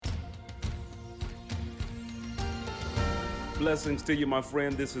Blessings to you, my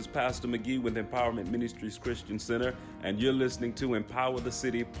friend. This is Pastor McGee with Empowerment Ministries Christian Center, and you're listening to Empower the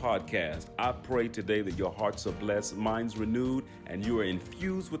City podcast. I pray today that your hearts are blessed, minds renewed, and you are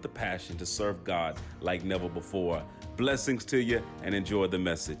infused with the passion to serve God like never before. Blessings to you, and enjoy the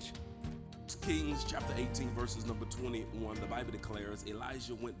message. Kings chapter 18, verses number 21, the Bible declares,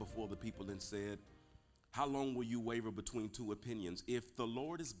 Elijah went before the people and said, "How long will you waver between two opinions? If the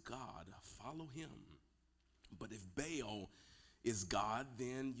Lord is God, follow him. But if Baal is God,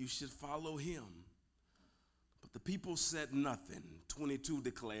 then you should follow him." But the people said nothing. 22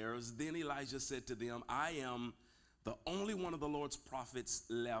 declares, Then Elijah said to them, "I am the only one of the Lord's prophets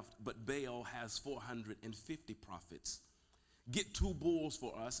left, but Baal has 450 prophets. Get 2 bulls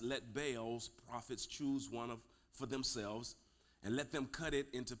for us. Let Baal's prophets choose one for themselves, and let them cut it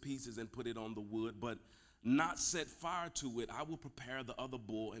into pieces and put it on the wood, but not set fire to it. I will prepare the other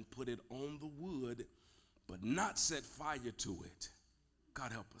bull and put it on the wood, but not set fire to it."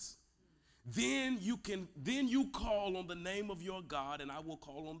 God help us. Then you call on the name of your God, and I will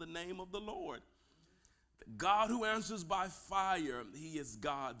call on the name of the Lord. The God who answers by fire, he is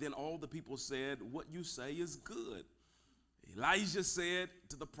God. Then all the people said, "What you say is good." Elijah said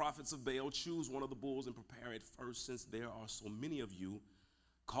to the prophets of Baal, "Choose one of the bulls and prepare it first, since there are so many of you.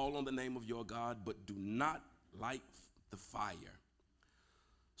 Call on the name of your God, but do not light the fire."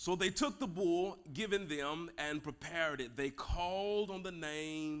 So they took the bull given them and prepared it. They called on the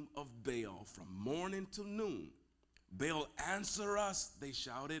name of Baal from morning till noon. "Baal, answer us," they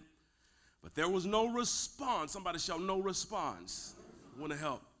shouted. But there was no response. Somebody shout, "No response." I want to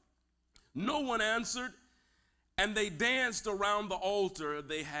help. No one answered, and they danced around the altar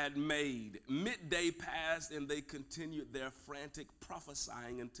they had made. Midday passed, and they continued their frantic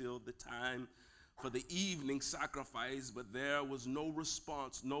prophesying until the time for the evening sacrifice, but there was no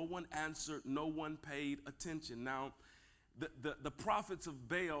response. No one answered. No one paid attention. Now, the prophets of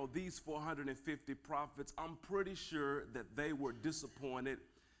Baal, these 450 prophets, I'm pretty sure that they were disappointed,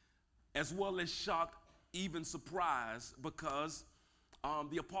 as well as shocked, even surprised, because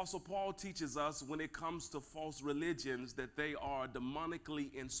the Apostle Paul teaches us when it comes to false religions that they are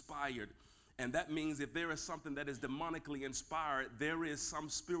demonically inspired. And that means if there is something that is demonically inspired, there is some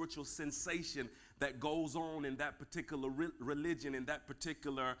spiritual sensation that goes on in that particular religion, in that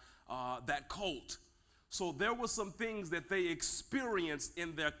particular, that cult. So there were some things that they experienced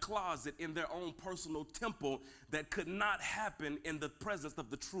in their closet, in their own personal temple, that could not happen in the presence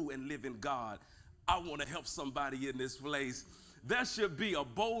of the true and living God. I want to help somebody in this place. There should be a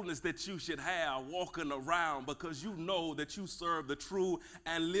boldness that you should have walking around, because you know that you serve the true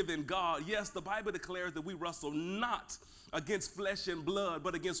and living God. Yes, the Bible declares that we wrestle not against flesh and blood,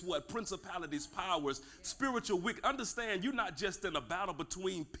 but against what? Principalities, powers, spiritual wickedness. Understand, you're not just in a battle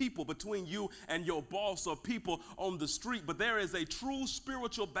between people, between you and your boss or people on the street, but there is a true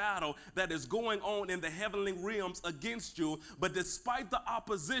spiritual battle that is going on in the heavenly realms against you. But despite the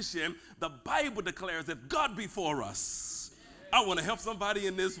opposition, the Bible declares that God be for us. I want to help somebody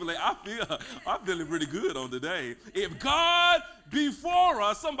in this place. I'm feeling pretty good on today. If God be for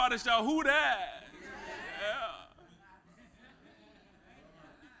us, somebody shout, "Who that?" Yeah.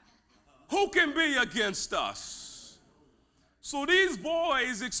 Who can be against us? So these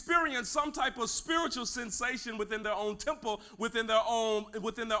boys experienced some type of spiritual sensation within their own temple, within their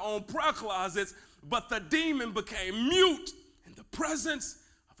own prayer closets, but the demon became mute in the presence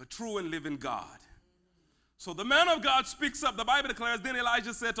of a true and living God. So the man of God speaks up. The Bible declares, Then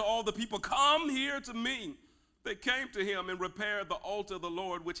Elijah said to all the people, "Come here to me." They came to him and repaired the altar of the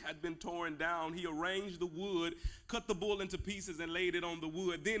Lord, which had been torn down. He arranged the wood, cut the bull into pieces, and laid it on the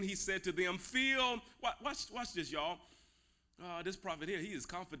wood. Then he said to them, watch this, y'all. This prophet here, he is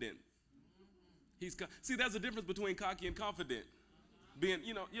confident. See, there's a difference between cocky and confident. Being,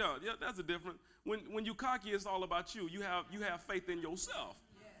 that's a difference. When you cocky, it's all about you. You have faith in yourself.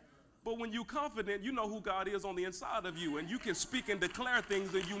 But when you're confident, you know who God is on the inside of you, and you can speak and declare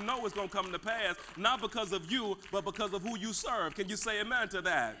things that you know is going to come to pass, not because of you, but because of who you serve. Can you say amen to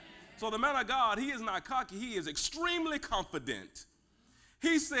that? So the man of God, he is not cocky. He is extremely confident.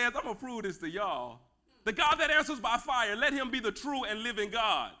 He says, I'm going to prove this to y'all. The God that answers by fire, let him be the true and living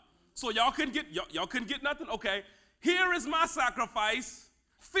God. So y'all couldn't get nothing? Okay. Here is my sacrifice.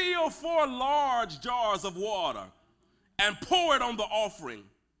 Fill 4 large jars of water and pour it on the offering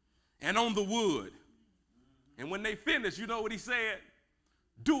and on the wood. And when they finished, you know what he said?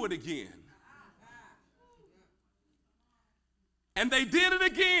 Do it again. And they did it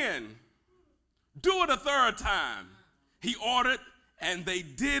again. Do it a 3rd time. He ordered, and they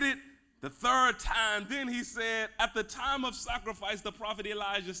did it the 3rd time. Then he said, at the time of sacrifice, the prophet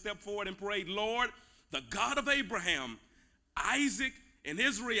Elijah stepped forward and prayed, Lord, the God of Abraham, Isaac and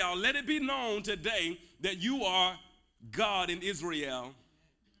Israel, let it be known today that you are God in Israel,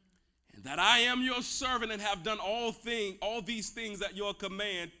 and that I am your servant and have done all these things at your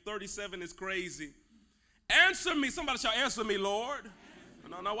command. 37 is crazy. Answer me. Somebody shall answer me, Lord.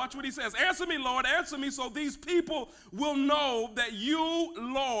 Now watch what he says. Answer me, Lord. Answer me, so these people will know that you,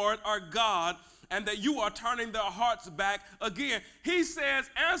 Lord, are God, and that you are turning their hearts back again. He says,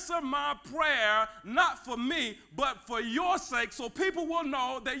 answer my prayer, not for me, but for your sake, so people will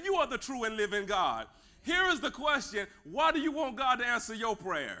know that you are the true and living God. Here is the question: why do you want God to answer your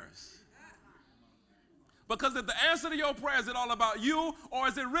prayers? Because if the answer to your prayer, is it all about you, or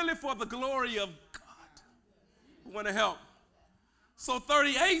is it really for the glory of God? We want to help. So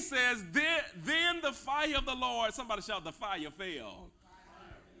 38 says, then the fire of the Lord, somebody shout, the fire fell.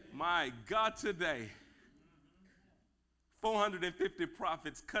 My God, today, 450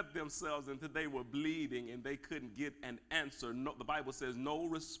 prophets cut themselves until they were bleeding and they couldn't get an answer. No, the Bible says no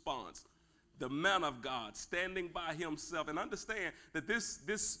response. The man of God standing by himself. And understand that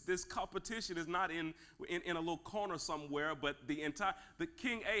this competition is not in a little corner somewhere, but the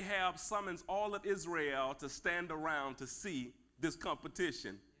King Ahab summons all of Israel to stand around to see this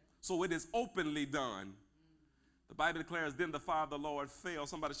competition. So it is openly done. The Bible declares, then the fire of the Lord fell.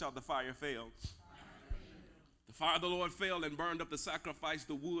 Somebody shout, the fire fell. The fire of the Lord fell and burned up the sacrifice,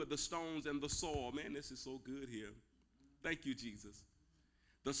 the wood, the stones, and the soil. Man, this is so good here. Thank you, Jesus.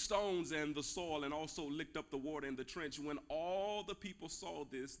 The stones and the soil, and also licked up the water in the trench. When all the people saw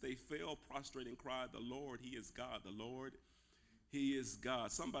this, they fell prostrate and cried, the Lord, he is God. The Lord, he is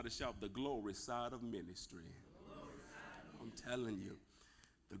God. Somebody shout, the glory side of ministry. I'm telling you,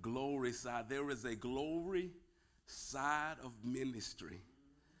 the glory side. There is a glory side of ministry.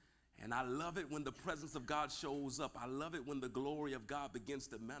 And I love it when the presence of God shows up. I love it when the glory of God begins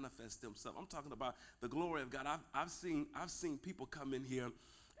to manifest himself. I'm talking about the glory of God. I've seen people come in here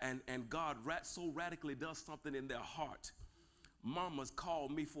and God so radically does something in their heart. Mamas call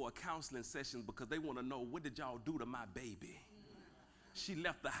me for a counseling session because they want to know, what did y'all do to my baby? She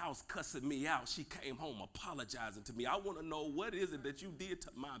left the house cussing me out. She came home apologizing to me. I want to know, what is it that you did to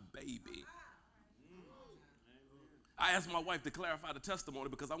my baby? I asked my wife to clarify the testimony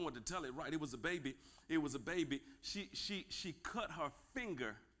because I wanted to tell it right. It was a baby. It was a baby. She cut her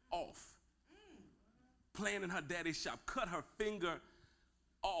finger off. Playing in her daddy's shop. Cut her finger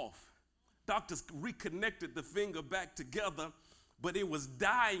off. Doctors reconnected the finger back together, but it was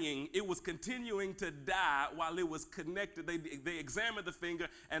dying. It was continuing to die while it was connected. They examined the finger,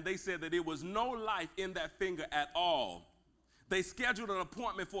 and they said that there was no life in that finger at all. They scheduled an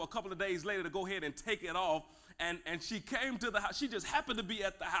appointment for a couple of days later to go ahead and take it off, and she came to the house. She just happened to be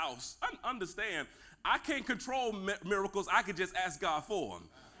at the house. Understand, I can't control miracles. I could just ask God for them.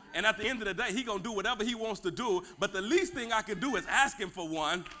 And at the end of the day, he's going to do whatever he wants to do, but the least thing I can do is ask him for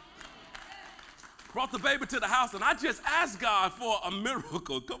one. Brought the baby to the house, and I just asked God for a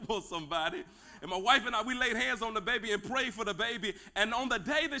miracle. Come on, somebody. And my wife and I, we laid hands on the baby and prayed for the baby. And on the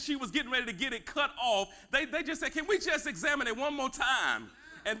day that she was getting ready to get it cut off, they just said, can we just examine it one more time?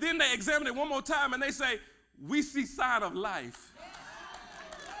 And then they examined it one more time, and they say, we see sign of life.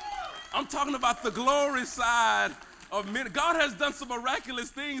 I'm talking about the glory side of men. God has done some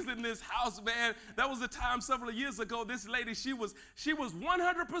miraculous things in this house, man. That was a time several years ago. This lady, she was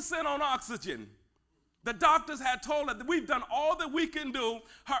 100% on oxygen. The doctors had told her that we've done all that we can do.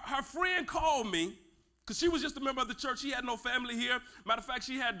 Her friend called me because she was just a member of the church. She had no family here. Matter of fact,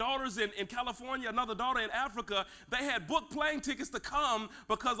 she had daughters in California, another daughter in Africa. They had booked plane tickets to come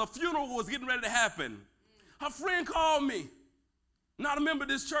because a funeral was getting ready to happen. Her friend called me. Not a member of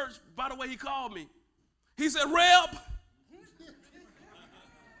this church. By the way, he called me. He said, Reb,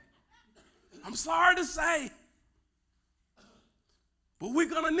 I'm sorry to say, but we're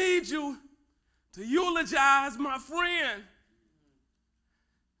going to need you to eulogize my friend.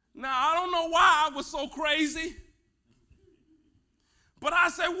 Now, I don't know why I was so crazy, but I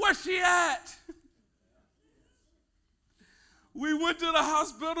said, where's she at? We went to the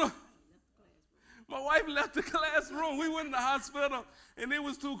hospital. My wife left the classroom. We went to the hospital, and it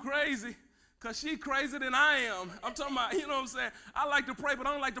was too crazy because she crazier than I am. I'm talking about, you know what I'm saying? I like to pray, but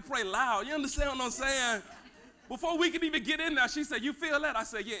I don't like to pray loud. You understand what I'm saying? Before we could even get in there, she said, you feel that? I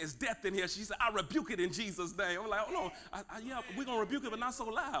said, yeah, it's death in here. She said, I rebuke it in Jesus' name. I'm like, oh, no, yeah, we're going to rebuke it, but not so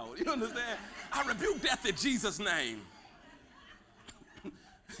loud. You understand? I rebuke death in Jesus' name.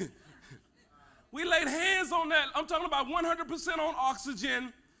 We laid hands on that. I'm talking about 100% on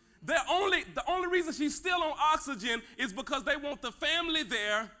oxygen. The only reason she's still on oxygen is because they want the family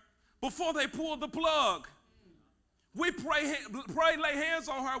there before they pull the plug. We pray, lay hands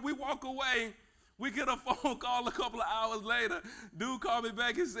on her. We walk away. We get a phone call a couple of hours later. Dude called me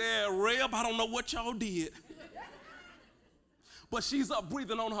back and said, Reb, I don't know what y'all did, but she's up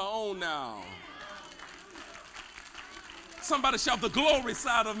breathing on her own now. Somebody shout the glory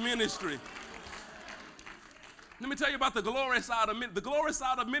side of ministry. Let me tell you about the glory side of ministry. The glory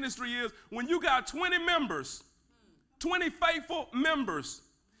side of ministry is when you got 20 members, 20 faithful members,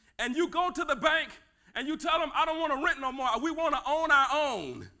 and you go to the bank and you tell them, I don't want to rent no more. We want to own our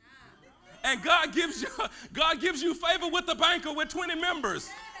own. And God gives you favor with the banker with 20 members.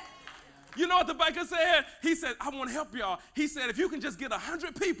 You know what the banker said? He said, I want to help y'all. He said, if you can just get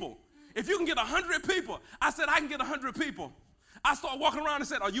 100 people, if you can get 100 people. I said, I can get 100 people. I started walking around and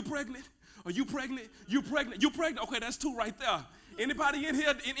said, are you pregnant? Are you pregnant? You pregnant? You pregnant? Okay, that's 2 right there. Anybody in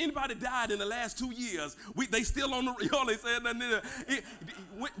here, anybody died in the last 2 years? They still on the, y'all ain't saying nothing.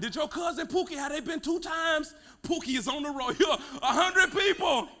 Did your cousin Pookie, have they been 2 times? Pookie is on the road. 100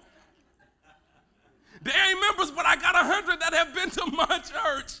 people. They ain't members, but I got 100 that have been to my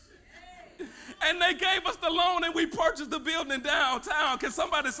church. And they gave us the loan and we purchased the building downtown. Can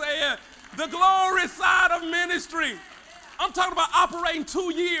somebody say it? The glory side of ministry. I'm talking about operating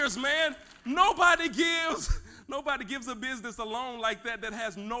 2 years, man. Nobody gives a business a loan like that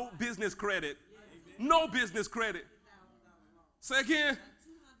has no business credit. No business credit. Say again?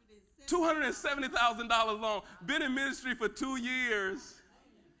 $270,000 loan. Been in ministry for 2 years.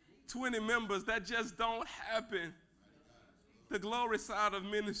 20 members. That just don't happen. The glory side of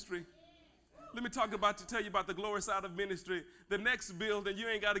ministry. Let me tell you about the glory side of ministry. The next building, you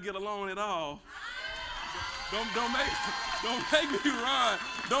ain't got to get a loan at all. Don't make me run.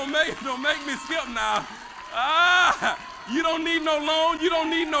 Don't make me skip now. You don't need no loan. You don't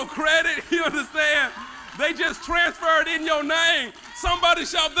need no credit. You understand? They just transfer it in your name. Somebody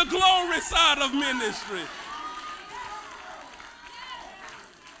shout the glory side of ministry.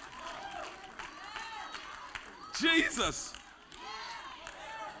 Jesus.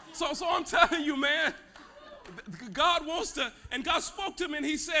 So I'm telling you, man, God wants to, and God spoke to me and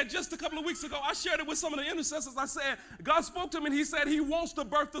he said just a couple of weeks ago, I shared it with some of the intercessors. I said, God spoke to me and he said he wants to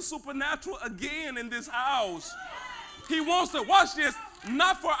birth the supernatural again in this house. He wants to, watch this,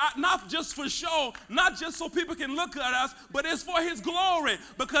 not just for show, not just so people can look at us, but it's for his glory.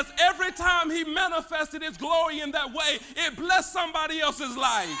 Because every time he manifested his glory in that way, it blessed somebody else's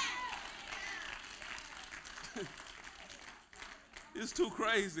life. It's too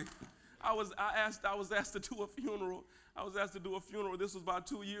crazy. I was asked to do a funeral. This was about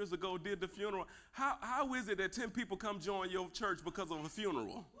 2 years ago. Did the funeral. How is it that 10 people come join your church because of a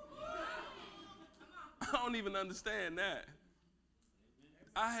funeral? I don't even understand that.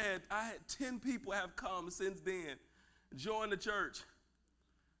 I had 10 people have come since then, join the church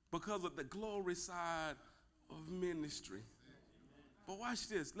because of the glory side of ministry. But watch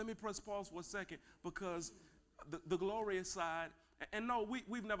this. Let me press pause for a second because the glorious side. And no,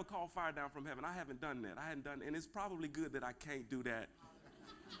 we've never called fire down from heaven. I haven't done that. And it's probably good that I can't do that.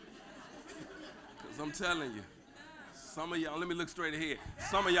 Because I'm telling you, some of y'all, let me look straight ahead.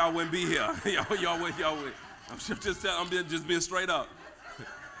 Some of y'all wouldn't be here. y'all would. I'm just being straight up.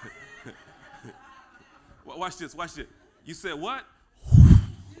 Watch this. You said what?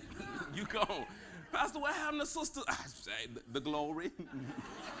 You go. Pastor, what happened to sister? I say the glory.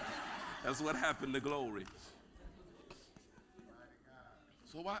 That's what happened, the glory.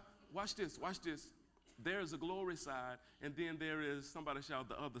 So watch this. There is a glory side, and then there is, somebody shout,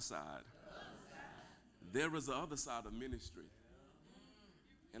 the other side. There is the other side of ministry.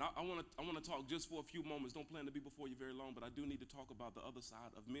 And I want to talk just for a few moments. Don't plan to be before you very long, but I do need to talk about the other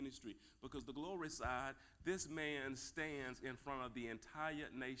side of ministry. Because the glory side, this man stands in front of the entire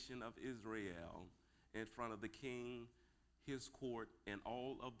nation of Israel, in front of the king, his court, and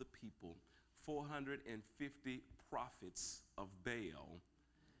all of the people, 450 prophets of Baal.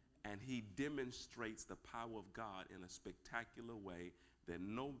 And he demonstrates the power of God in a spectacular way that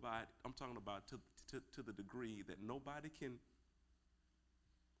nobody, I'm talking about to the degree that nobody can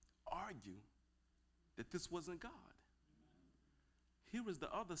argue that this wasn't God. Here is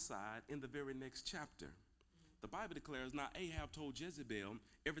the other side in the very next chapter. The Bible declares, now Ahab told Jezebel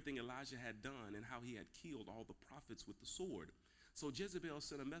everything Elijah had done and how he had killed all the prophets with the sword. So Jezebel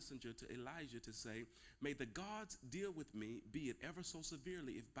sent a messenger to Elijah to say, may the gods deal with me, be it ever so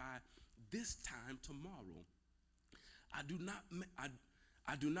severely, if by this time tomorrow I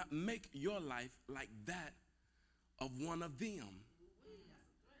do not make your life like that of one of them.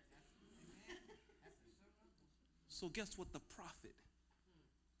 So guess what the prophet,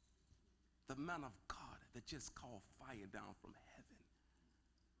 the man of God that just called fire down from heaven,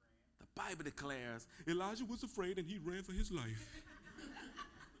 the Bible declares Elijah was afraid and he ran for his life.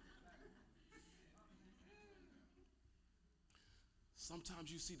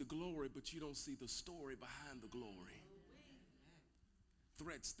 Sometimes you see the glory, but you don't see the story behind the glory.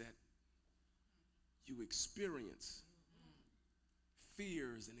 Threats that you experience,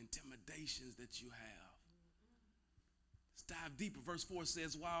 fears and intimidations that you have. Let's dive deeper. Verse 4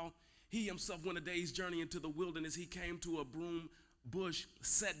 says, while he himself went a day's journey into the wilderness, he came to a broom bush,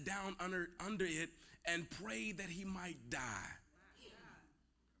 sat down under it, and prayed that he might die.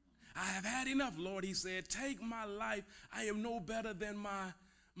 I have had enough, Lord, he said. Take my life. I am no better than my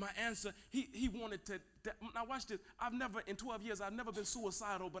answer. He wanted to. Now watch this. In 12 years, I've never been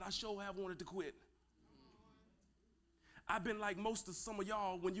suicidal, but I sure have wanted to quit. I've been like some of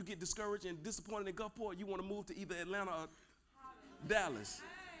y'all, when you get discouraged and disappointed in Gulfport, you want to move to either Atlanta or Dallas.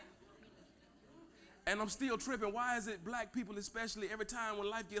 And I'm still tripping. Why is it black people, especially, every time when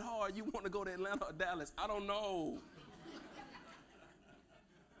life get hard, you want to go to Atlanta or Dallas? I don't know.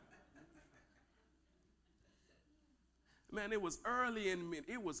 Man, it was early in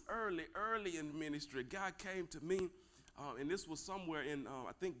ministry. God came to me, and this was somewhere in,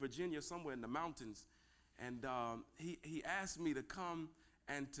 I think, Virginia, somewhere in the mountains. And he asked me to come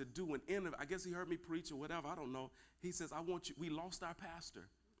and to do an interview. I guess he heard me preach or whatever. I don't know. He says, I want you. We lost our pastor.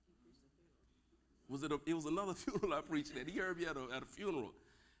 It was another funeral I preached at. He heard me at a funeral.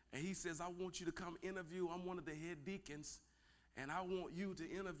 And he says, I want you to come interview. I'm one of the head deacons, and I want you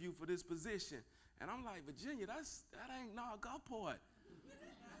to interview for this position. And I'm like, Virginia, that ain't Gulfport.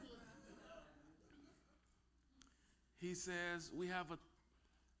 He says, we have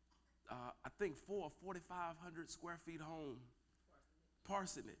I think 4,500 square feet home,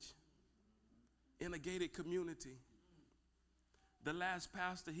 parsonage, in a gated community. The last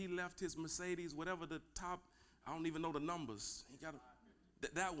pastor, he left his Mercedes, whatever the top, I don't even know the numbers. He got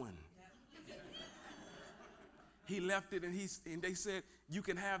that one. He left it, and they said, you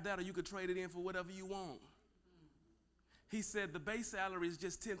can have that or you can trade it in for whatever you want. He said the base salary is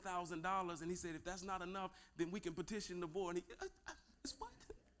just $10,000, and he said if that's not enough, then we can petition the board. And it's what?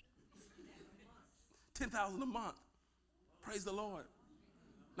 $10,000 a month. Praise the Lord.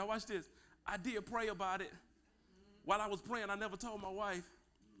 Now watch this. I did pray about it. While I was praying, I never told my wife,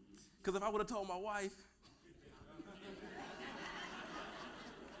 because if I would have told my wife,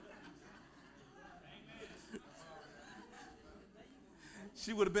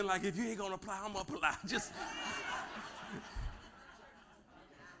 she would have been like, if you ain't going to apply, I'm going to apply. Just.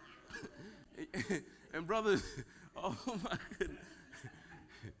 And brothers, oh my goodness.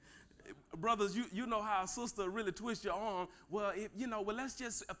 Brothers, you know how a sister really twists your arm. Well, let's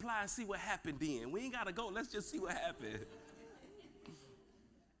just apply and see what happened then. We ain't got to go. Let's just see what happened.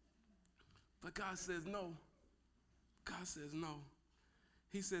 But God says no. God says no.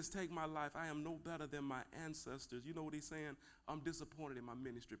 He says, take my life. I am no better than my ancestors. You know what he's saying? I'm disappointed in my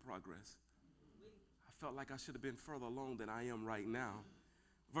ministry progress. I felt like I should have been further along than I am right now.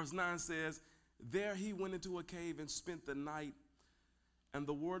 Verse 9 says, there he went into a cave and spent the night, and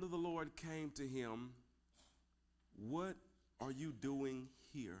the word of the Lord came to him. What are you doing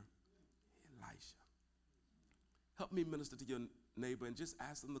here, Elisha? Help me minister to your neighbor and just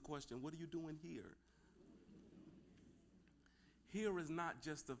ask them the question, what are you doing here? Here is not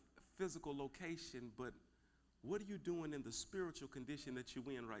just a physical location, but what are you doing in the spiritual condition that you're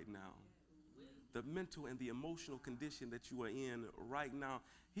in right now? The mental and the emotional condition that you are in right now.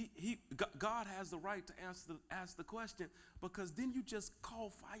 God has the right to ask the question, because then you just call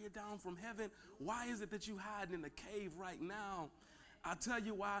fire down from heaven. Why is it that you hiding in the cave right now? I'll tell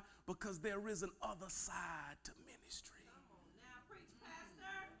you why. Because there is an other side to ministry.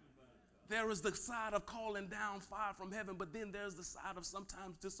 There is the side of calling down fire from heaven, but then there's the side of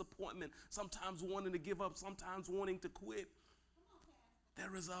sometimes disappointment, sometimes wanting to give up, sometimes wanting to quit.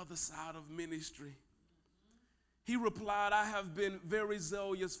 There is the other side of ministry. He replied, I have been very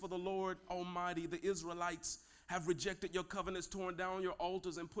zealous for the Lord Almighty. The Israelites have rejected your covenants, torn down your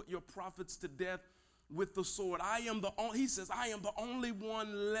altars, and put your prophets to death with the sword. He says, I am the only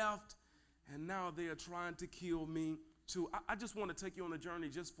one left, and now they are trying to kill me too. I just want to take you on a journey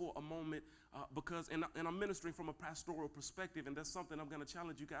just for a moment, because I'm ministering from a pastoral perspective, and that's something I'm going to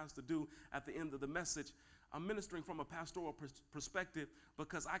challenge you guys to do at the end of the message. I'm ministering from a pastoral perspective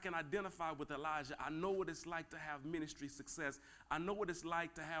because I can identify with Elijah. I know what it's like to have ministry success. I know what it's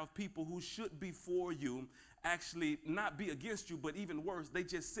like to have people who should be for you actually not be against you, but even worse, they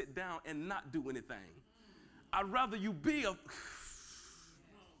just sit down and not do anything. I'd rather you be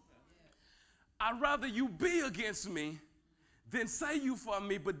against me than say you for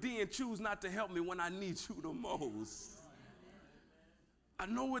me, but then choose not to help me when I need you the most. I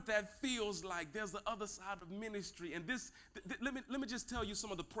know what that feels like. There's the other side of ministry. And let me just tell you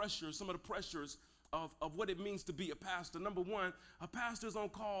some of the pressures of what it means to be a pastor. Number one, a pastor's on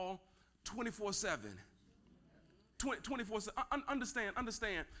call 24/7. 24/7.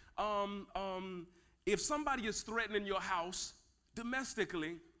 Understand. If somebody is threatening your house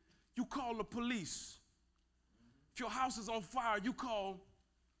domestically, you call the police. If your house is on fire, you call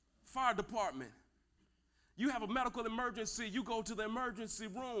fire department. You have a medical emergency, you go to the emergency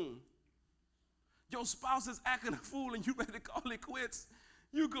room. Your spouse is acting a fool and you ready to call it quits,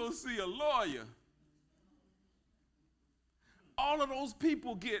 you go see a lawyer. All of those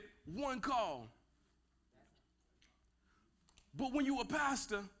people get one call. But when you a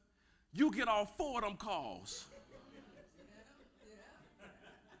pastor, you get all 4 of them calls.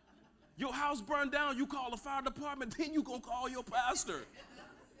 Your house burned down, you call the fire department, then you gonna call your pastor.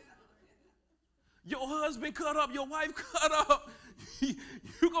 Your husband cut up, your wife cut up, you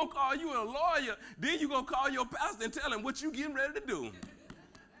gonna call you a lawyer, then you gonna call your pastor and tell him what you getting ready to do.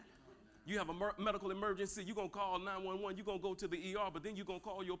 You have a medical emergency, you gonna call 911, you gonna go to the ER, but then you gonna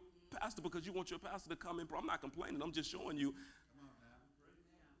call your pastor because you want your pastor to come in. I'm not complaining, I'm just showing you.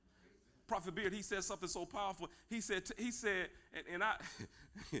 Prophet Beard, he said something so powerful. He said, and I,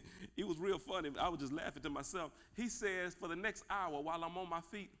 it was real funny. I was just laughing to myself. He says, for the next hour while I'm on my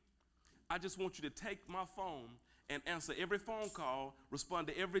feet, I just want you to take my phone and answer every phone call, respond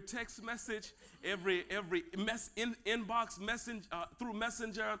to every text message, every inbox message through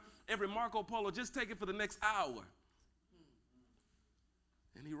Messenger, every Marco Polo. Just take it for the next hour.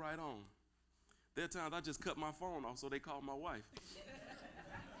 And he right on. There are times I just cut my phone off, so they call my wife.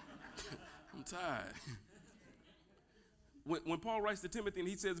 I'm tired. When Paul writes to Timothy and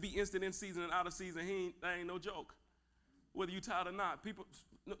he says, be instant in season and out of season, that ain't no joke. Whether you tired or not, people,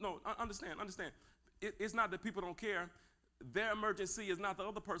 no, understand. It's not that people don't care. Their emergency is not the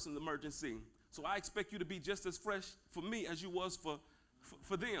other person's emergency. So I expect you to be just as fresh for me as you was for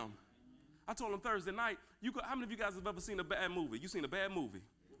them. I told them Thursday night, how many of you guys have ever seen a bad movie? You seen a bad movie?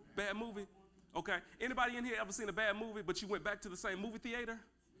 Bad movie? Okay. Anybody in here ever seen a bad movie, but you went back to the same movie theater?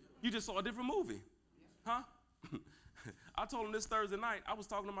 You just saw a different movie. Huh? I told him this Thursday night, I was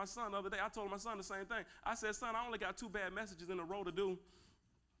talking to my son the other day. I told my son the same thing. I said, son, I only got 2 bad messages in a row to do.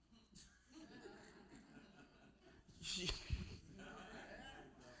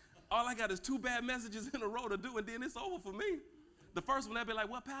 All I got is 2 bad messages in a row to do, and then it's over for me. The first one, they'd be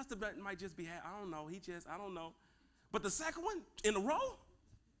like, well, Pastor might just be, I don't know. I don't know. But the second one in a row,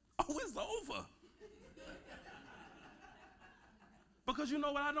 oh, it's over. Because you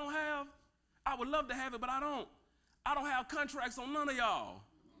know what I don't have? I would love to have it, but I don't. I don't have contracts on none of y'all.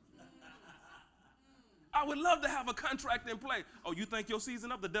 I would love to have a contract in place. Oh, you think your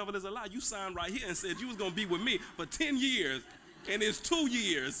season up? The devil is a lie. You signed right here and said you was going to be with me for 10 years, and it's 2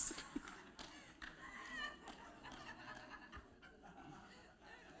 years.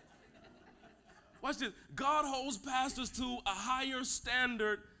 Watch this. God holds pastors to a higher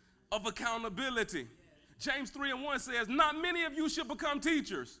standard of accountability. James 3:1 says, not many of you should become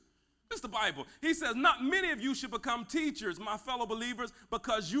teachers. It's the Bible. He says, not many of you should become teachers, my fellow believers,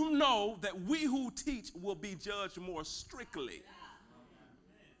 because you know that we who teach will be judged more strictly.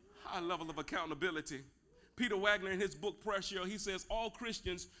 High level of accountability. Peter Wagner, in his book Pressure, he says, all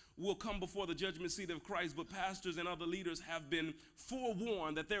Christians will come before the judgment seat of Christ, but pastors and other leaders have been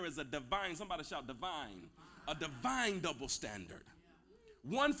forewarned that there is a divine, somebody shout divine, a divine double standard.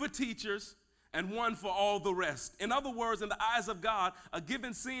 One for teachers and one for all the rest. In other words, in the eyes of God, a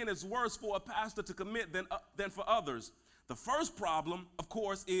given sin is worse for a pastor to commit than for others. The first problem, of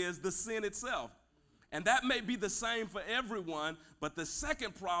course, is the sin itself. And that may be the same for everyone, but the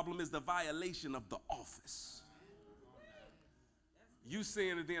second problem is the violation of the office. You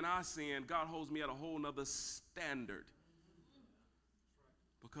sin and then I sin, God holds me at a whole nother standard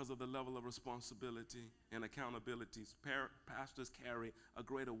because of the level of responsibility and accountability. Pastors carry a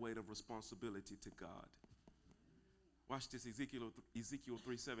greater weight of responsibility to God. Watch this. Ezekiel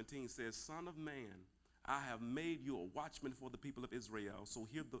 3:17 says, Son of man, I have made you a watchman for the people of Israel. So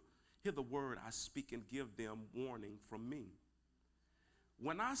hear the word I speak and give them warning from me.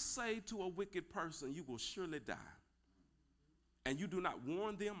 When I say to a wicked person, you will surely die, and you do not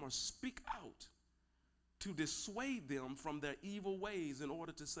warn them or speak out to dissuade them from their evil ways in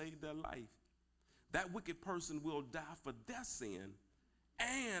order to save their life, that wicked person will die for their sin,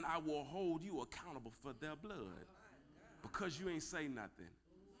 and I will hold you accountable for their blood because you ain't say nothing.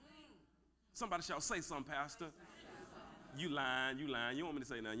 Somebody shall say something, Pastor. You lying. You don't want me to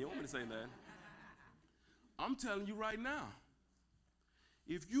say nothing. You don't want me to say nothing. I'm telling you right now,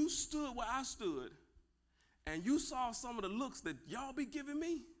 if you stood where I stood and you saw some of the looks that y'all be giving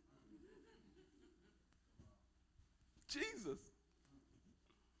me, Jesus.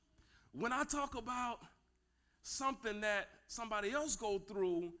 When I talk about something that somebody else go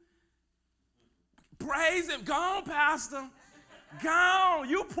through, praise him. Go on, Pastor. Go on.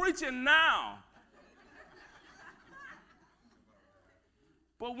 You preaching now.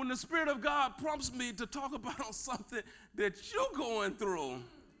 But when the Spirit of God prompts me to talk about something that you're going through,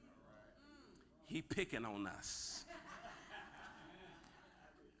 he picking on us.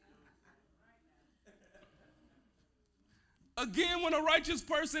 Again, when a righteous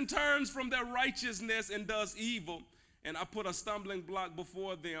person turns from their righteousness and does evil, and I put a stumbling block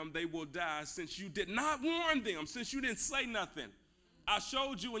before them, they will die, since you did not warn them, since you didn't say nothing. I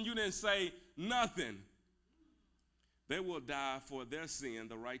showed you and you didn't say nothing. They will die for their sin.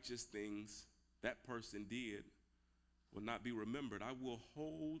 The righteous things that person did will not be remembered. I will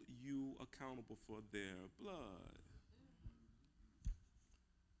hold you accountable for their blood.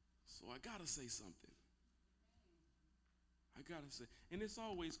 So I got to say something. I got to say, and it's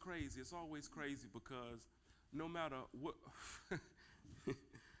always crazy. It's always crazy because no matter what,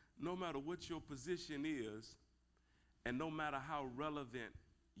 no matter what your position is, and no matter how relevant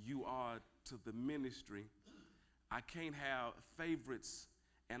you are to the ministry, I can't have favorites,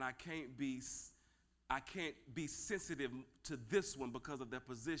 and I can't be sensitive to this one because of their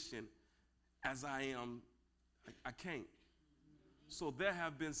position as I am. I can't. So there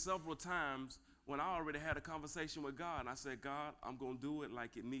have been several times when I already had a conversation with God, and I said, God, I'm going to do it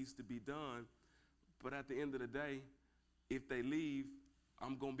like it needs to be done. But at the end of the day, if they leave,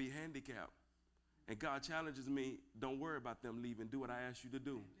 I'm going to be handicapped. And God challenges me, don't worry about them leaving. Do what I asked you to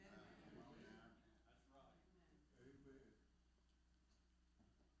do.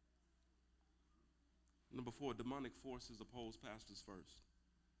 Number 4, demonic forces oppose pastors first.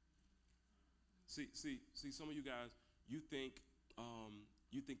 See, some of you guys, you think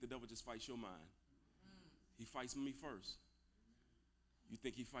the devil just fights your mind. He fights me first. You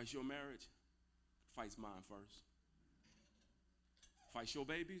think he fights your marriage? Fights mine first. Fights your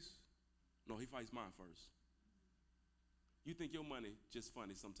babies? No, he fights mine first. You think your money just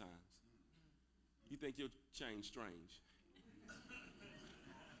funny sometimes. You think your change strange.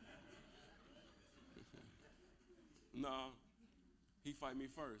 No, he fight me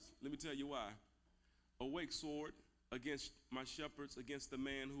first. Let me tell you why. Awake, sword, against my shepherds, against the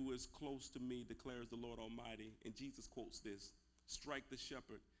man who is close to me, declares the Lord Almighty. And Jesus quotes this. Strike the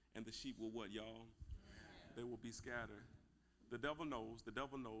shepherd, and the sheep will what, y'all? They will be scattered. The devil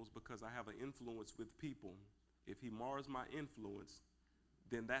knows because I have an influence with people. If he mars my influence,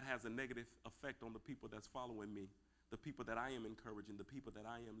 then that has a negative effect on the people that's following me, the people that I am encouraging, the people that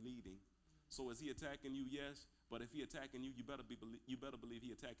I am leading. So is he attacking you? Yes. But if he attacking you, you better believe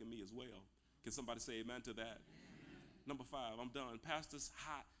he attacking me as well. Can somebody say amen to that? Amen. Number 5, I'm done. Pastors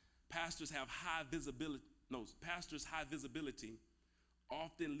have high visibility. No, pastors' high visibility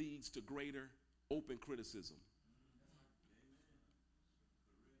often leads to greater open criticism.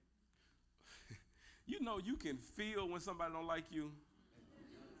 You know, you can feel when somebody don't like you.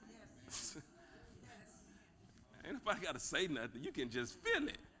 Yes. Ain't nobody got to say nothing. You can just feel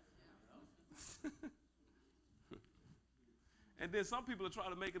it. And then some people are trying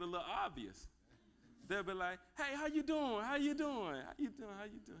to make it a little obvious. They'll be like, hey, how you doing? How you doing? How you doing? How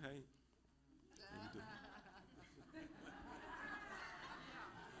you doing? Hey, how you doing?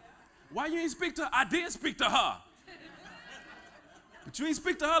 Why you ain't speak to her? I did speak to her. But you ain't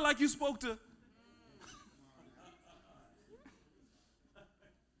speak to her like you spoke to.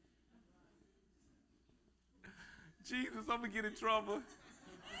 Jesus, I'm going to get in trouble.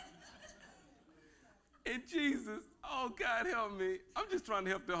 And Jesus, oh God, help me. I'm just trying to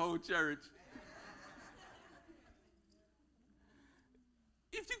help the whole church.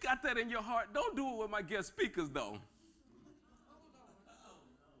 If you got that in your heart, don't do it with my guest speakers, though.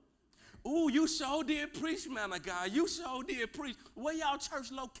 Ooh, you sure did preach, man of God. You sure did preach. Where y'all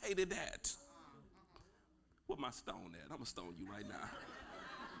church located at? Where my stone at? I'm going to stone you right now.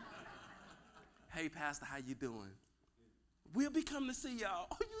 Hey, Pastor, how you doing? We'll be coming to see y'all.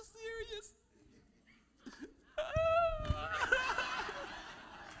 Are you serious?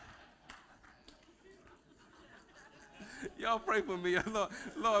 Y'all pray for me.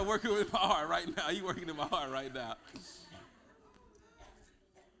 Lord, working with my heart right now. You working in my heart right now.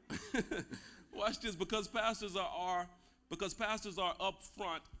 Watch this. Because pastors are up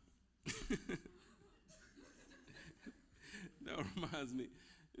front. That reminds me.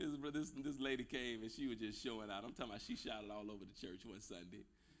 This lady came and she was just showing out. I'm talking about she shouted all over the church one Sunday.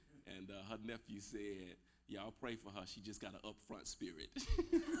 And her nephew said, y'all pray for her. She just got an upfront spirit.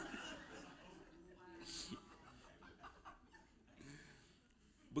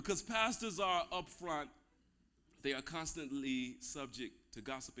 Because pastors are up front, they are constantly subject to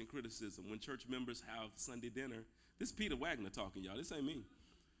gossip and criticism. When church members have Sunday dinner, this is Peter Wagner talking, y'all. This ain't me.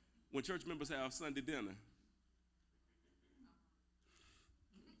 When church members have Sunday dinner,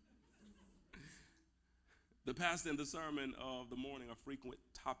 the pastor and the sermon of the morning are frequent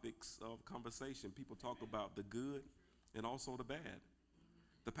topics of conversation. People talk about the good and also the bad.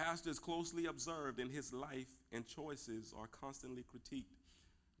 The pastor is closely observed, and his life and choices are constantly critiqued.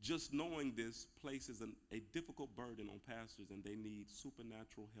 Just knowing this places a difficult burden on pastors, and they need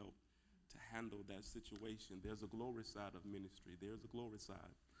supernatural help to handle that situation. There's a glory side of ministry. There's a glory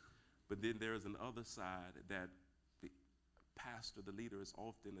side. But then there's an other side that the pastor, the leader, is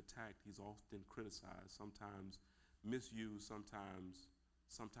often attacked. He's often criticized, sometimes misused,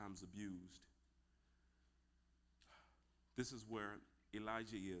 sometimes abused. This is where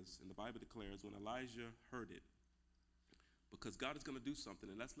Elijah is. And the Bible declares when Elijah heard it, because God is going to do something,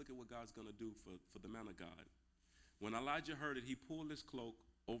 and let's look at what God's going to do for the man of God. When Elijah heard it, he pulled his cloak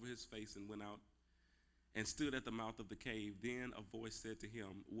over his face and went out and stood at the mouth of the cave. Then a voice said to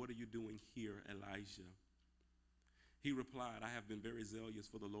him, "What are you doing here, Elijah?" He replied, "I have been very zealous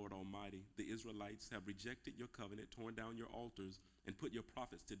for the Lord Almighty. The Israelites have rejected your covenant, torn down your altars, and put your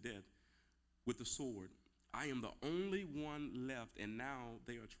prophets to death with the sword. I am the only one left, and now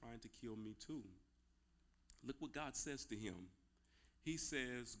they are trying to kill me too." Look what God says to him. He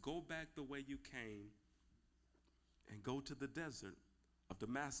says, "Go back the way you came and go to the desert of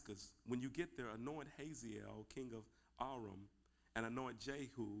Damascus. When you get there, anoint Hazael, king of Aram, and anoint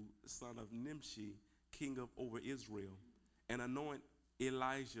Jehu, son of Nimshi, king of over Israel, and anoint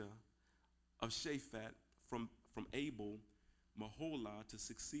Elijah of Shaphat from Abel Maholah to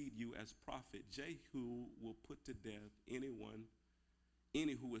succeed you as prophet. Jehu will put to death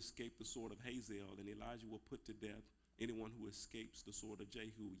any who escape the sword of Hazael, and Elijah will put to death anyone who escapes the sword of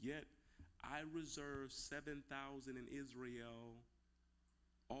Jehu. Yet I reserve 7,000 in Israel,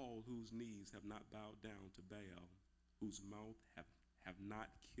 all whose knees have not bowed down to Baal, whose mouth have not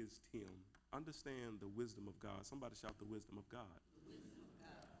kissed him." Understand the wisdom of God. Somebody shout the wisdom of God.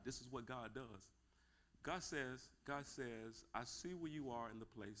 This is what God does. God says, "I see where you are in the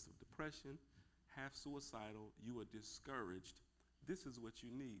place of depression, half suicidal, you are discouraged. This is what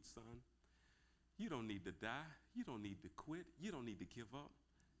you need, son. You don't need to die. You don't need to quit. You don't need to give up.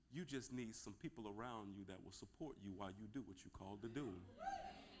 You just need some people around you that will support you while you do what you're called to do."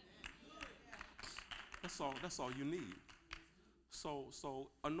 That's all you need.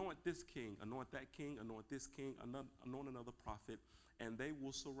 So anoint this king, anoint that king, anoint this king, anoint another prophet, and they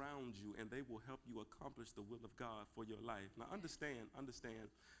will surround you, and they will help you accomplish the will of God for your life. Now understand.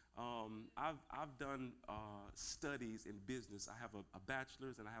 I've done studies in business. I have a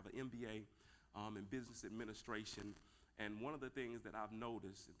bachelor's and I have an MBA in business administration. And one of the things that I've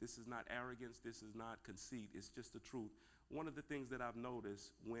noticed, this is not arrogance, this is not conceit, it's just the truth. One of the things that I've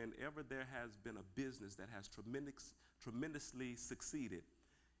noticed, whenever there has been a business that has tremendously succeeded,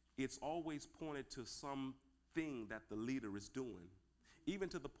 it's always pointed to something that the leader is doing. Even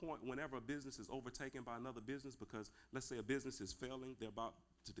to the point whenever a business is overtaken by another business, because let's say a business is failing, they're about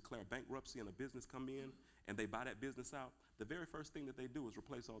to declare bankruptcy, and a business come in and they buy that business out, the very first thing that they do is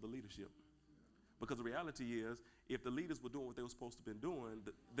replace all the leadership. Because the reality is, if the leaders were doing what they were supposed to have been doing,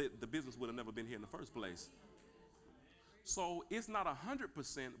 the business would have never been here in the first place. So it's not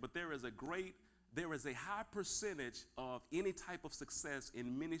 100%, but there is a high percentage of any type of success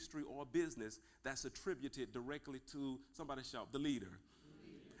in ministry or business that's attributed directly to, somebody shout, the leader.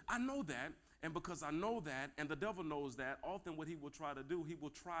 I know that, and because I know that, and the devil knows that, often what he will try to do, he will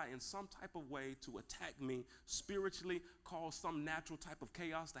try in some type of way to attack me spiritually, cause some natural type of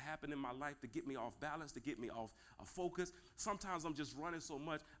chaos to happen in my life to get me off balance, to get me off focus. Sometimes I'm just running so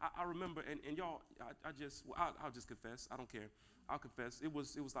much. I remember, and y'all, I'll just confess. I don't care. I'll confess. It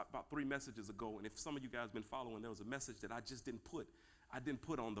was about 3 messages ago, and if some of you guys been following, there was a message that I just didn't put. I didn't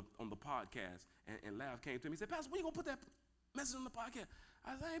put on the podcast, and Lav came to me and said, "Pastor, when you gonna put that message on the podcast?"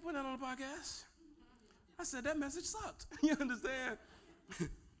 I said, "I ain't putting that on the podcast." I said, "That message sucked." You understand?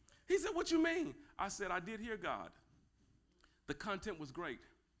 He said, "What you mean?" I said, "I did hear God. The content was great,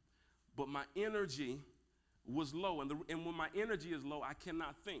 but my energy was low. And when my energy is low, I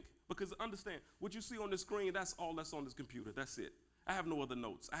cannot think. Because understand, what you see on the screen, that's all that's on this computer. That's it. I have no other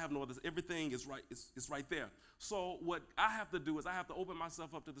notes. I have no others. Everything is right. It's right there. So what I have to do is I have to open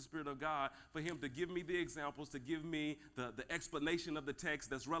myself up to the Spirit of God for him to give me the examples, to give me the explanation of the text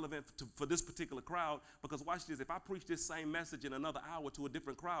that's relevant for this particular crowd. Because watch this, if I preach this same message in another hour to a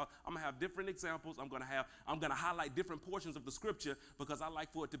different crowd, I'm going to have different examples. I'm going to highlight different portions of the scripture because I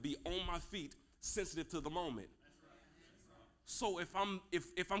like for it to be on my feet, sensitive to the moment. So if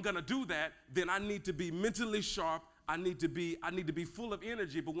I'm gonna do that, then I need to be mentally sharp. I need to be full of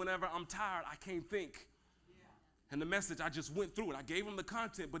energy. But whenever I'm tired, I can't think. And the message, I just went through it. I gave them the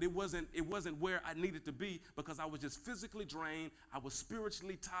content, but it wasn't where I needed to be because I was just physically drained. I was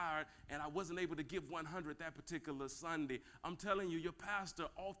spiritually tired, and I wasn't able to give 100 that particular Sunday. I'm telling you, your pastor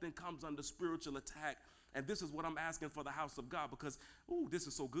often comes under spiritual attack, and this is what I'm asking for the house of God because, ooh, this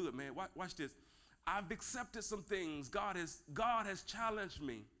is so good, man. Watch this. I've accepted some things. God has challenged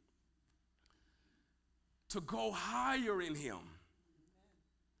me to go higher in him.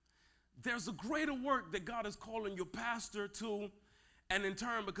 There's a greater work that God is calling your pastor to, and in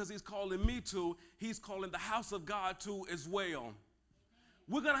turn, because he's calling me to, he's calling the house of God to as well.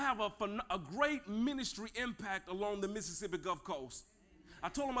 We're going to have a great ministry impact along the Mississippi Gulf Coast. I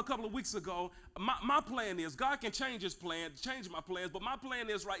told him a couple of weeks ago, my plan is, God can change his plan, change my plans, but my plan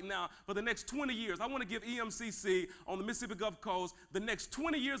is right now, for the next 20 years, I want to give EMCC on the Mississippi Gulf Coast the next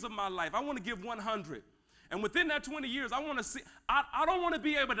 20 years of my life. I want to give 100. And within that 20 years, I want to see, I don't want to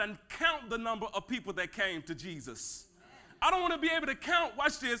be able to count the number of people that came to Jesus. I don't want to be able to count,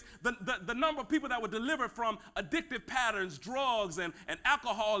 watch this, the number of people that were delivered from addictive patterns, drugs, and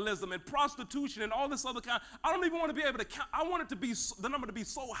alcoholism, and prostitution, and all this other kind. I don't even want to be able to count. I want it to be, the number to be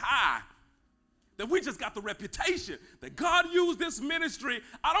so high that we just got the reputation that God used this ministry.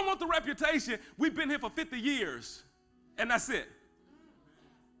 I don't want the reputation, we've been here for 50 years, and that's it.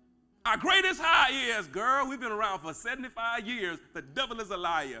 Our greatest high is, girl, we've been around for 75 years. The devil is a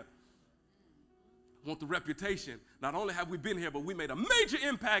liar. I want the reputation. Not only have we been here, but we made a major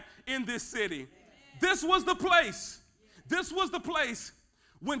impact in this city. This was the place. This was the place.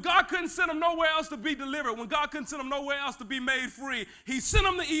 When God couldn't send them nowhere else to be delivered, when God couldn't send them nowhere else to be made free, he sent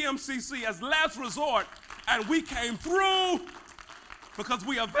them to EMCC as last resort, and we came through because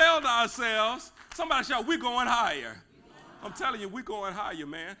we availed ourselves. Somebody shout, we're going higher. I'm telling you, we're going higher,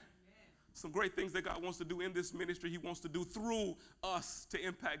 man. Some great things that God wants to do in this ministry, he wants to do through us to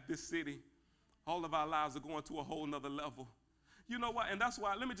impact this city. All of our lives are going to a whole nother level. You know what? And that's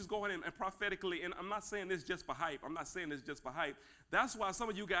why, let me just go ahead and prophetically, and I'm not saying this just for hype. I'm not saying this just for hype. That's why some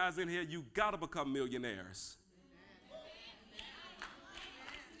of you guys in here, you got to become millionaires.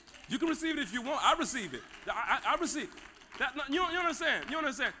 You can receive it if you want. I receive it. I receive that. You understand? You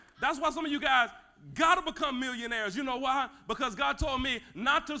understand? That's why some of you guys got to become millionaires. You know why? Because God told me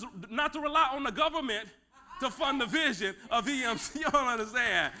not to rely on the government to fund the vision of EMC. You don't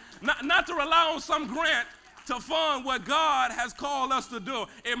understand? Not to rely on some grant to fund what God has called us to do.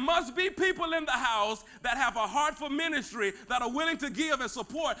 It must be people in the house that have a heart for ministry, that are willing to give and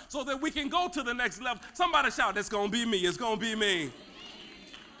support so that we can go to the next level. Somebody shout, it's going to be me. It's going to be me.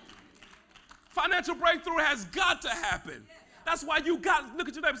 Financial breakthrough has got to happen. That's why you got, look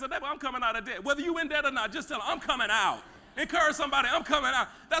at your neighbor and say, neighbor, I'm coming out of debt. Whether you in debt or not, just tell them, I'm coming out. Encourage somebody, I'm coming out.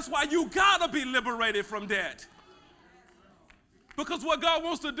 That's why you got to be liberated from debt. Because what God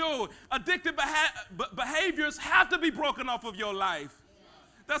wants to do, addictive behaviors have to be broken off of your life.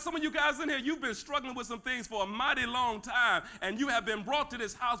 That's some of you guys in here, you've been struggling with some things for a mighty long time, and you have been brought to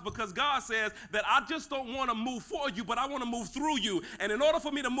this house because God says that I just don't want to move for you, but I want to move through you. And in order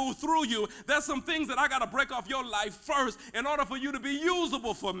for me to move through you, there's some things that I got to break off your life first in order for you to be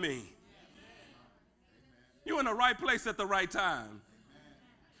usable for me. You're in the right place at the right time.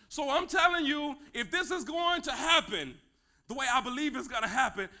 So I'm telling you, if this is going to happen the way I believe it's going to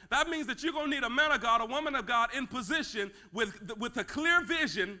happen, that means that you're going to need a man of God, a woman of God in position with a clear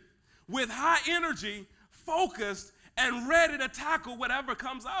vision, with high energy, focused, and ready to tackle whatever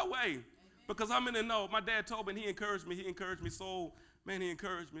comes our way. Because I'm in the know. My dad told me, he encouraged me so, man, he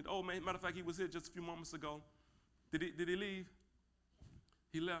encouraged me. Oh, man, matter of fact, he was here just a few moments ago. Did he leave?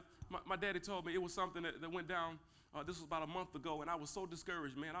 He left. My daddy told me it was something that went down. This was about a month ago, and I was so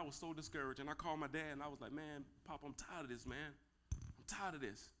discouraged, man. I was so discouraged. And I called my dad, and I was like, man, Pop, I'm tired of this, man. I'm tired of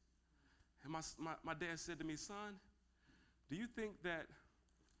this. And my dad said to me, son, do you think that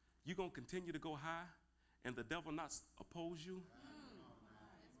you're going to continue to go high and the devil not oppose you?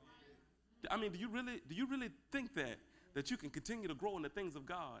 I mean, do you really think that you can continue to grow in the things of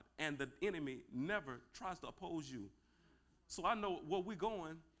God and the enemy never tries to oppose you? So I know where we're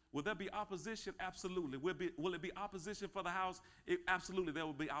going. Will there be opposition? Absolutely. Will it be opposition for the house? Absolutely, there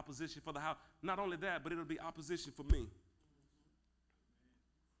will be opposition for the house. Not only that, but it'll be opposition for me.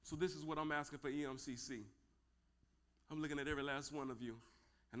 So this is what I'm asking for EMCC. I'm looking at every last one of you,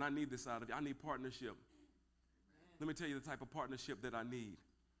 and I need this out of you. I need partnership. Let me tell you the type of partnership that I need.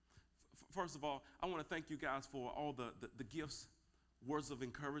 First of all, I want to thank you guys for all the gifts, words of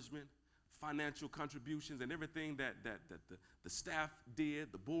encouragement, financial contributions and everything that the staff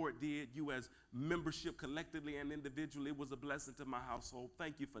did, the board did, you as membership collectively and individually, it was a blessing to my household.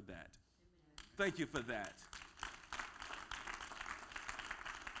 Thank you for that. Amen. Thank you for that.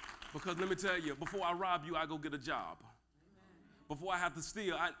 Because let me tell you, before I rob you, I go get a job. Amen. Before I have to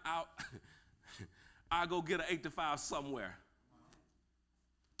steal, I go get an 8 to 5 somewhere.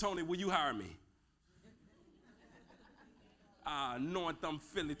 Tony, will you hire me? Knowing them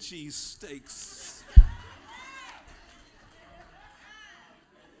Philly cheese steaks.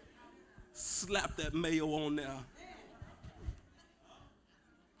 Slap that mayo on there.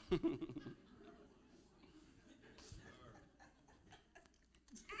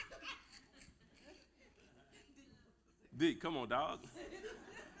 D, come on, dog.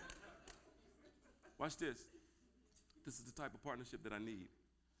 Watch this. This is the type of partnership that I need.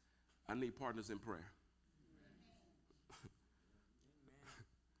 I need partners in prayer.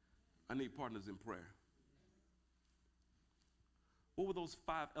 I need partners in prayer. What were those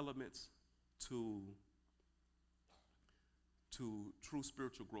 5 elements to true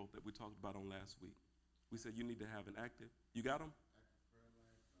spiritual growth that we talked about on last week? We said you need to have an active, you got them?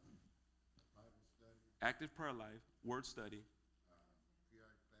 Active prayer life, word study,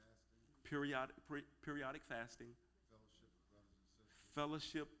 periodic fasting,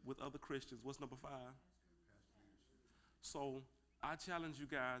 fellowship with other Christians. What's number 5? So I challenged you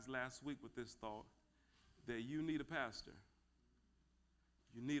guys last week with this thought that you need a pastor.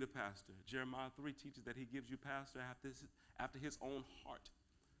 You need a pastor. Jeremiah 3 teaches that he gives you pastor after his own heart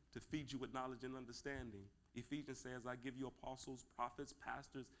to feed you with knowledge and understanding. Ephesians says, I give you apostles, prophets,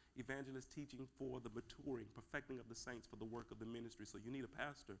 pastors, evangelists, teaching for the maturing, perfecting of the saints for the work of the ministry. So you need a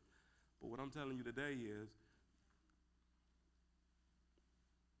pastor. But what I'm telling you today is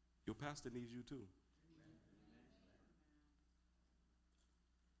your pastor needs you too.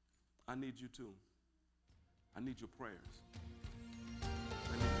 I need you too. I need your prayers.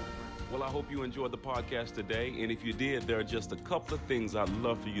 Well, I hope you enjoyed the podcast today. And if you did, there are just a couple of things I'd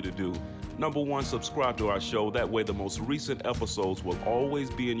love for you to do. Number 1, subscribe to our show. That way, the most recent episodes will always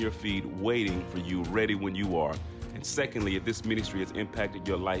be in your feed, waiting for you, ready when you are. And secondly, if this ministry has impacted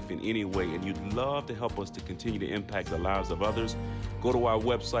your life in any way and you'd love to help us to continue to impact the lives of others, go to our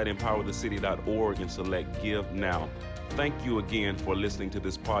website, empowerthecity.org, and select Give Now. Thank you again for listening to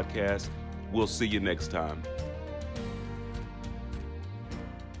this podcast. We'll see you next time.